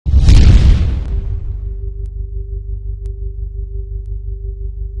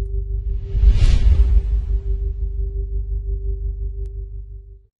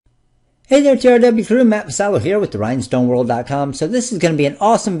Hey there, TRW crew, Matt Vassallo here with the RhinestoneWorld.com. So this is going to be an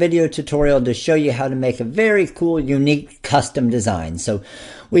awesome video tutorial to show you how to make a very cool, unique, custom design. So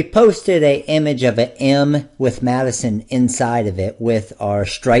we posted an image of an M with Madison inside of it with our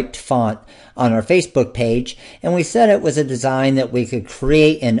striped font on our Facebook page, and we said it was a design that we could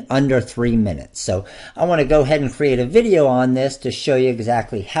create in under 3 minutes. So I want to go ahead and create a video on this to show you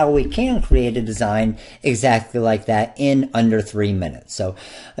exactly how we can create a design exactly like that in under 3 minutes. So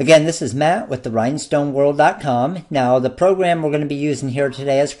again, this is Matt with the RhinestoneWorld.com. Now the program we're going to be using here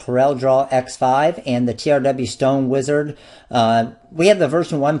today is CorelDraw X5 and the TRW Stone Wizard. We have the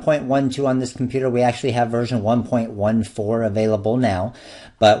version 1.12 on this computer. We actually have version 1.14 available now,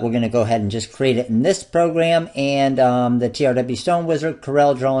 but we're going to go ahead and just create it in this program and the TRW Stone Wizard,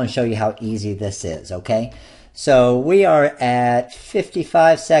 CorelDraw, and show you how easy this is, okay? So we are at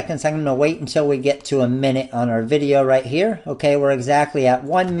 55 seconds. I'm going to wait until we get to a minute on our video right here. Okay, we're exactly at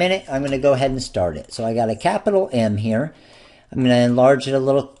 1 minute. I'm going to go ahead and start it. So I got a capital M here. I'm going to enlarge it a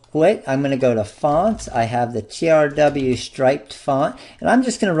little quick. I'm going to go to fonts. I have the TRW striped font, and I'm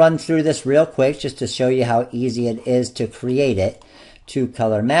just going to run through this real quick just to show you how easy it is to create it. Two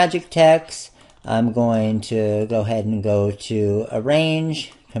color magic text. I'm going to go ahead and go to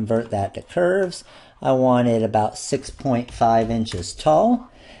arrange, convert that to curves. I want it about 6.5 inches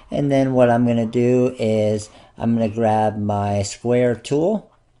tall. And then what I'm going to do is I'm going to grab my square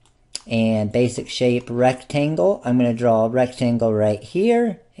tool and basic shape rectangle. I'm going to draw a rectangle right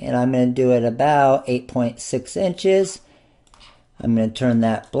here, and I'm going to do it about 8.6 inches. I'm going to turn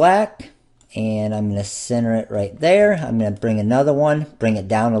that black, and I'm going to center it right there. I'm going to bring another one, bring it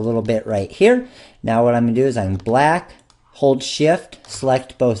down a little bit right here. Now what I'm going to do is I'm black, hold shift,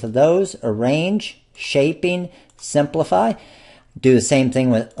 select both of those, arrange, shaping, simplify. Do the same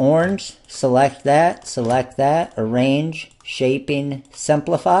thing with orange, select that, arrange, shaping,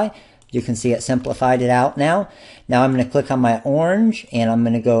 simplify. You can see it simplified it out now. Now I'm going to click on my orange and I'm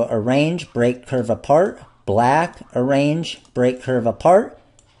going to go arrange, break curve apart, black, arrange, break curve apart.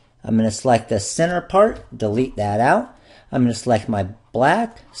 I'm going to select the center part, delete that out. I'm going to select my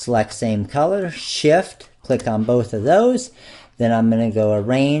black, select same color, shift, click on both of those. Then I'm going to go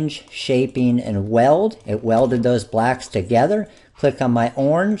arrange, shaping, and weld. It welded those blacks together. Click on my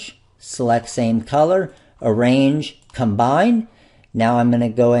orange, select same color, arrange, combine. Now I'm going to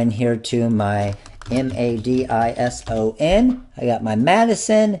go in here to my Madison. I got my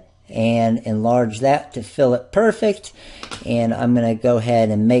Madison and enlarge that to fill it perfect. And I'm going to go ahead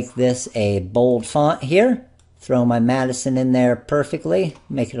and make this a bold font here. Throw my Madison in there perfectly.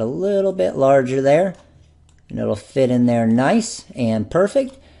 Make it a little bit larger there. And it'll fit in there nice and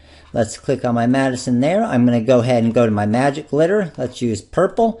perfect. Let's click on my Madison there. I'm going to go ahead and go to my magic glitter. Let's use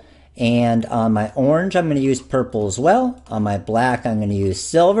purple. And on my orange, I'm going to use purple as well. On my black, I'm going to use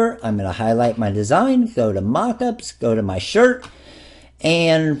silver. I'm going to highlight my design, go to mockups, go to my shirt,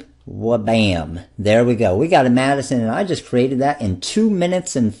 and wha-bam. There we go. We got a Madison, and I just created that in 2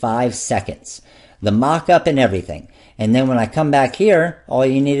 minutes and 5 seconds. The mockup and everything. And then when I come back here, all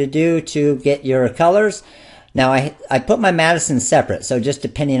you need to do to get your colors. Now, I put my Madison separate, so just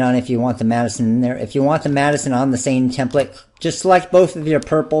depending on if you want the Madison in there. If you want the Madison on the same template, just select both of your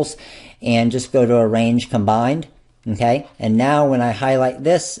purples and just go to Arrange Combined, okay? And now when I highlight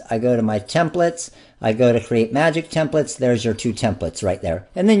this, I go to my templates, I go to Create Magic Templates, there's your 2 templates right there.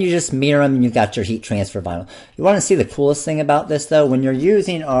 And then you just mirror them and you've got your heat transfer vinyl. You want to see the coolest thing about this though? When you're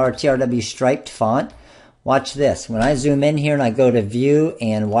using our TRW striped font, watch this. When I zoom in here and I go to View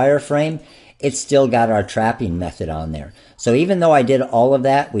and Wireframe, it's still got our trapping method on there. So even though I did all of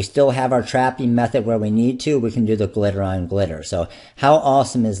that, we still have our trapping method where we need to. We can do the glitter on glitter. So how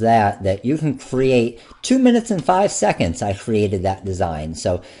awesome is that, that you can create 2 minutes and 5 seconds I created that design.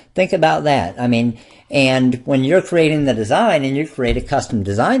 So think about that. I mean, and when you're creating the design and you create a custom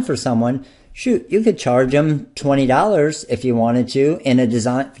design for someone, shoot, you could charge them $20 if you wanted to in a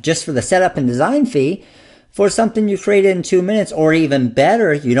design, just for the setup and design fee, for something you created in 2 minutes, or even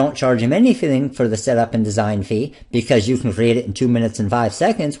better, you don't charge them anything for the setup and design fee because you can create it in 2 minutes and 5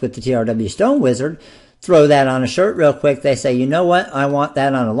 seconds with the TRW Stone Wizard. Throw that on a shirt real quick. They say, you know what? I want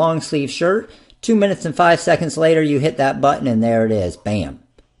that on a long sleeve shirt. 2 minutes and 5 seconds later, you hit that button and there it is. Bam.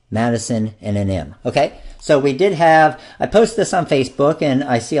 Madison and an M. Okay? So we did have, I posted this on Facebook and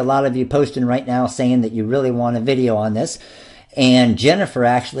I see a lot of you posting right now saying that you really want a video on this. And Jennifer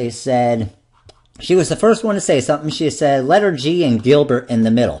actually said, she was the first one to say something. She said, letter G and Gilbert in the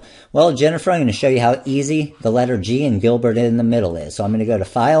middle. Well, Jennifer, I'm going to show you how easy the letter G and Gilbert in the middle is. So I'm going to go to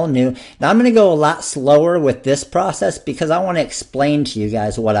File, New. Now, I'm going to go a lot slower with this process because I want to explain to you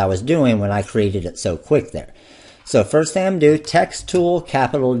guys what I was doing when I created it so quick there. So first thing I'm going to do, Text Tool,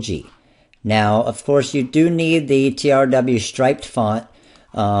 capital G. Now, of course, you do need the TRW striped font,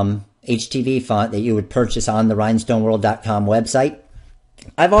 HTV font that you would purchase on the rhinestoneworld.com website.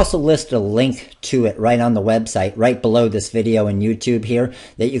 I've also listed a link to it right on the website, right below this video in YouTube here,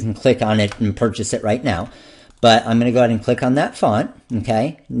 that you can click on it and purchase it right now. But I'm going to go ahead and click on that font,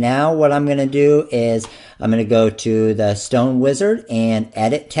 okay? Now what I'm going to do is I'm going to go to the Stone Wizard and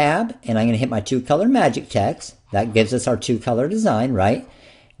Edit tab, and I'm going to hit my two-color magic text. That gives us our two-color design, right?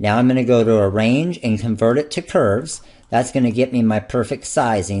 Now I'm going to go to Arrange and convert it to curves. That's going to get me my perfect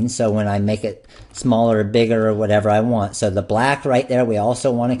sizing, so when I make it smaller or bigger or whatever I want. So the black right there, we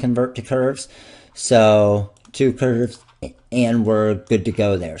also want to convert to curves. So 2 curves, and we're good to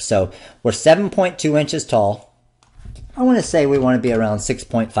go there. So we're 7.2 inches tall. I want to say we want to be around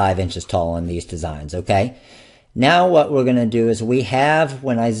 6.5 inches tall on these designs, okay? Now what we're going to do is we have,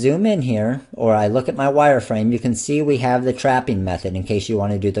 when I zoom in here, or I look at my wireframe, you can see we have the trapping method in case you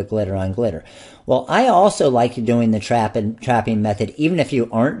want to do the glitter on glitter. Well, I also like doing the trapping method even if you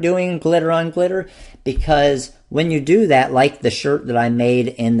aren't doing glitter on glitter, because when you do that, like the shirt that I made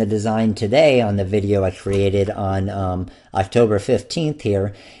in the design today on the video I created on October 15th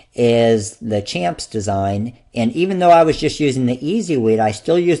here, is the Champs design. And even though I was just using the Easyweed, I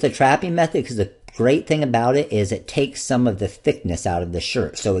still use the trapping method because the great thing about it is it takes some of the thickness out of the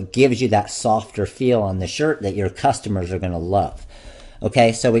shirt. So it gives you that softer feel on the shirt that your customers are going to love.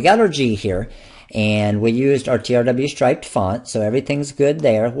 Okay, so we got our G here, and we used our TRW striped font, so everything's good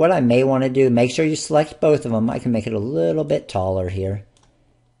there. What I may want to do, make sure you select both of them. I can make it a little bit taller here.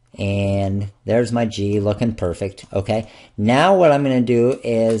 And there's my G looking perfect. Okay, now what I'm going to do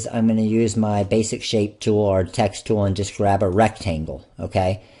is I'm going to use my basic shape tool or text tool and just grab a rectangle.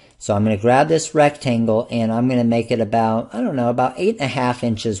 Okay, so I'm going to grab this rectangle and I'm going to make it about, I don't know, about 8.5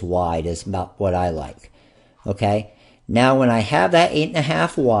 inches wide is about what I like. Okay, now when I have that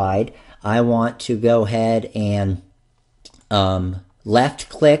 8.5 wide, I want to go ahead and left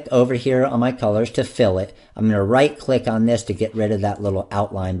click over here on my colors to fill it. I'm going to right click on this to get rid of that little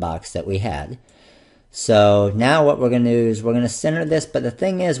outline box that we had. So now what we're going to do is we're going to center this, but the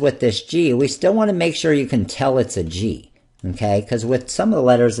thing is with this G, we still want to make sure you can tell it's a G, okay? Because with some of the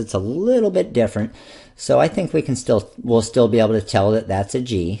letters, it's a little bit different. So I think we'll still be able to tell that that's a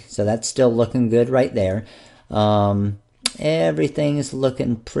G. So that's still looking good right there. Everything's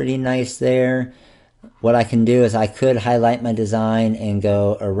looking pretty nice there. What I can do is I could highlight my design and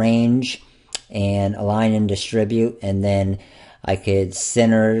go Arrange and Align and Distribute, and then I could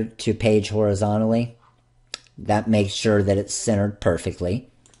center to page horizontally. That makes sure that it's centered perfectly.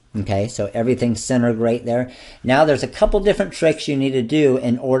 Okay, so everything's centered right there. Now there's a couple different tricks you need to do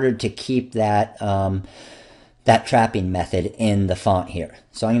in order to keep that that trapping method in the font here.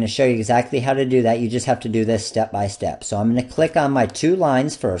 So I'm going to show you exactly how to do that. You just have to do this step by step. So I'm going to click on my 2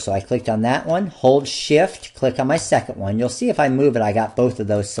 lines first. So I clicked on that one, hold Shift, click on my second one. You'll see if I move it, I got both of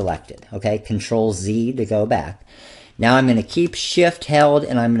those selected. Okay, Control Z to go back. Now I'm going to keep Shift held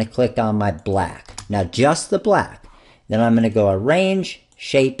and I'm going to click on my black. Now just the black. Then I'm going to go Arrange,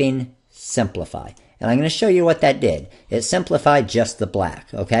 Shaping, Simplify. And I'm going to show you what that did. It simplified just the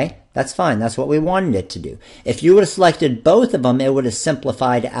black, okay? That's fine. That's what we wanted it to do. If you would have selected both of them, it would have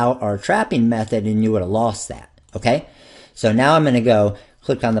simplified out our trapping method and you would have lost that, okay? So now I'm going to go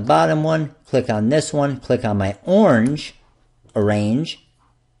click on the bottom one, click on this one, click on my orange, Arrange,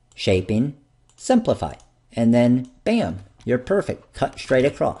 Shaping, Simplify. And then, bam, you're perfect. Cut straight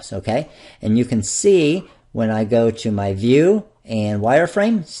across, okay? And you can see when I go to my view and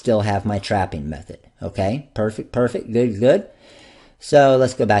wireframe, still have my trapping method. Okay, perfect, perfect, good, good. So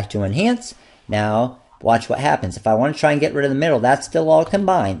let's go back to Enhance. Now, watch what happens. If I want to try and get rid of the middle, that's still all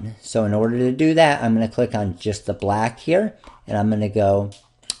combined. So in order to do that, I'm going to click on just the black here, and I'm going to go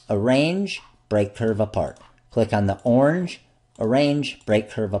Arrange, Break Curve Apart. Click on the orange, Arrange, Break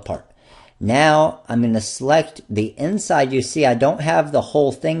Curve Apart. Now, I'm going to select the inside. You see, I don't have the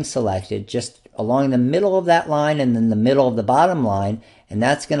whole thing selected, just along the middle of that line and then the middle of the bottom line, and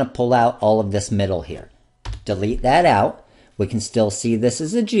that's going to pull out all of this middle here. Delete that out. We can still see this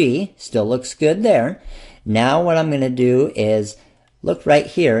is a G. Still looks good there. Now what I'm going to do is look right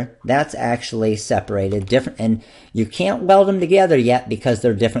here. That's actually separated different, and you can't weld them together yet because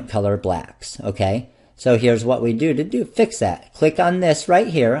they're different color blacks, okay? So here's what we do to fix that. Click on this right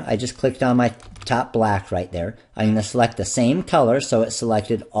here. I just clicked on my top black right there. I'm going to select the same color, so it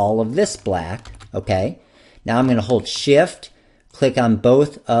selected all of this black, okay? Now I'm going to hold Shift, click on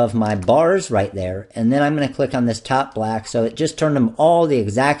both of my bars right there, and then I'm going to click on this top black, so it just turned them all the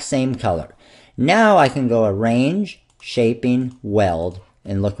exact same color. Now I can go Arrange, Shaping, Weld,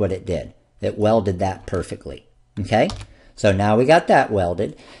 and look what it did. It welded that perfectly, okay? So now we got that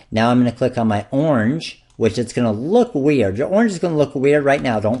welded. Now I'm going to click on my orange, which it's going to look weird. Your orange is going to look weird right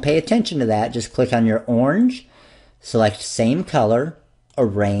now. Don't pay attention to that. Just click on your orange, select same color,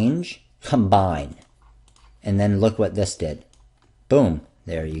 arrange, combine. And then look what this did. Boom.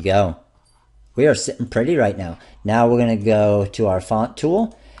 There you go. We are sitting pretty right now. Now we're going to go to our font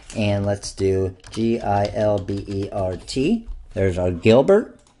tool and let's do Gilbert. There's our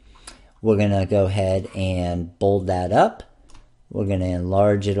Gilbert. We're going to go ahead and bold that up. We're going to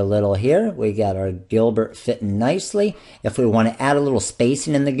enlarge it a little here. We got our Gilbert fitting nicely. If we want to add a little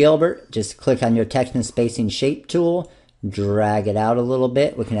spacing in the Gilbert, just click on your text and spacing shape tool, drag it out a little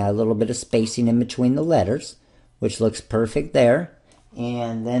bit. We can add a little bit of spacing in between the letters, which looks perfect there.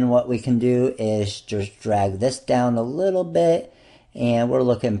 And then what we can do is just drag this down a little bit, and we're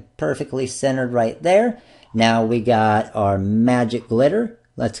looking perfectly centered right there. Now we got our magic glitter.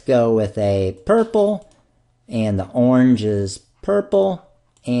 Let's go with a purple, and the orange is purple,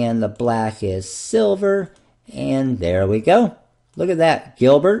 and the black is silver, and there we go. Look at that,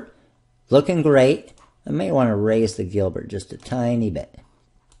 Gilbert, looking great. I may want to raise the Gilbert just a tiny bit.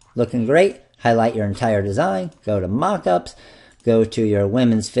 Looking great. Highlight your entire design, go to mockups, go to your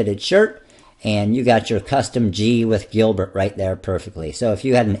women's fitted shirt, and you got your custom G with Gilbert right there perfectly. So if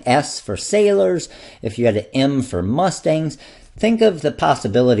you had an S for sailors, if you had an M for Mustangs, think of the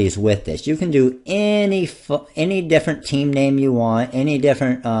possibilities with this. You can do any different team name you want, any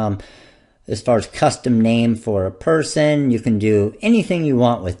different, as far as custom name for a person. You can do anything you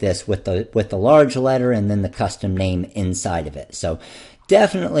want with this, with the large letter and then the custom name inside of it. So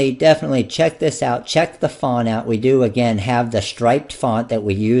definitely check this out. Check the font out. We do, again, have the striped font that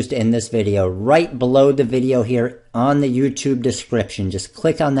we used in this video right below the video here on the YouTube description. Just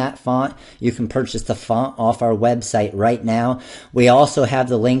click on that font. You can purchase the font off our website right now. We also have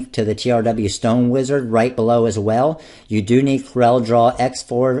the link to the TRW Stone Wizard right below as well. You do need CorelDraw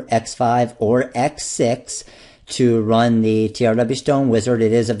X4, X5, or X6 to run the TRW Stone Wizard.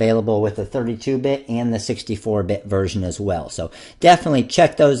 It is available with the 32-bit and the 64-bit version as well. So definitely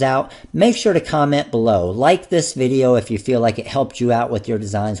check those out. Make sure to comment below. Like this video if you feel like it helped you out with your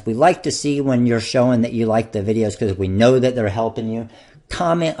designs. We like to see when you're showing that you like the videos because we know that they're helping you.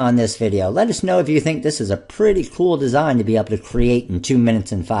 Comment on this video. Let us know if you think this is a pretty cool design to be able to create in 2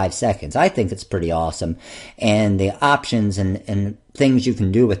 minutes and 5 seconds. I think it's pretty awesome. And the options and things you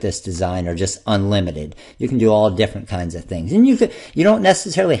can do with this design are just unlimited. You can do all different kinds of things. And you don't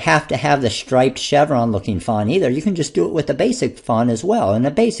necessarily have to have the striped chevron looking font either. You can just do it with a basic font as well and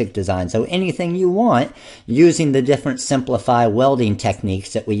a basic design. So anything you want using the different simplify welding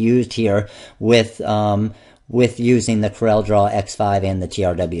techniques that we used here with using the CorelDraw X5 and the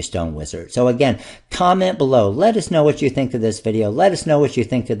TRW Stone Wizard. So again, comment below. Let us know what you think of this video. Let us know what you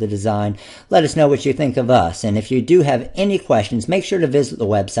think of the design. Let us know what you think of us. And if you do have any questions, make sure to visit the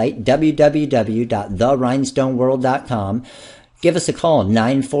website, www.therhinestoneworld.com. Give us a call,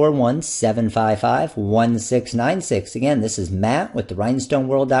 941-755-1696. Again, this is Matt with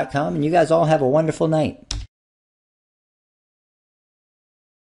therhinestoneworld.com, and you guys all have a wonderful night.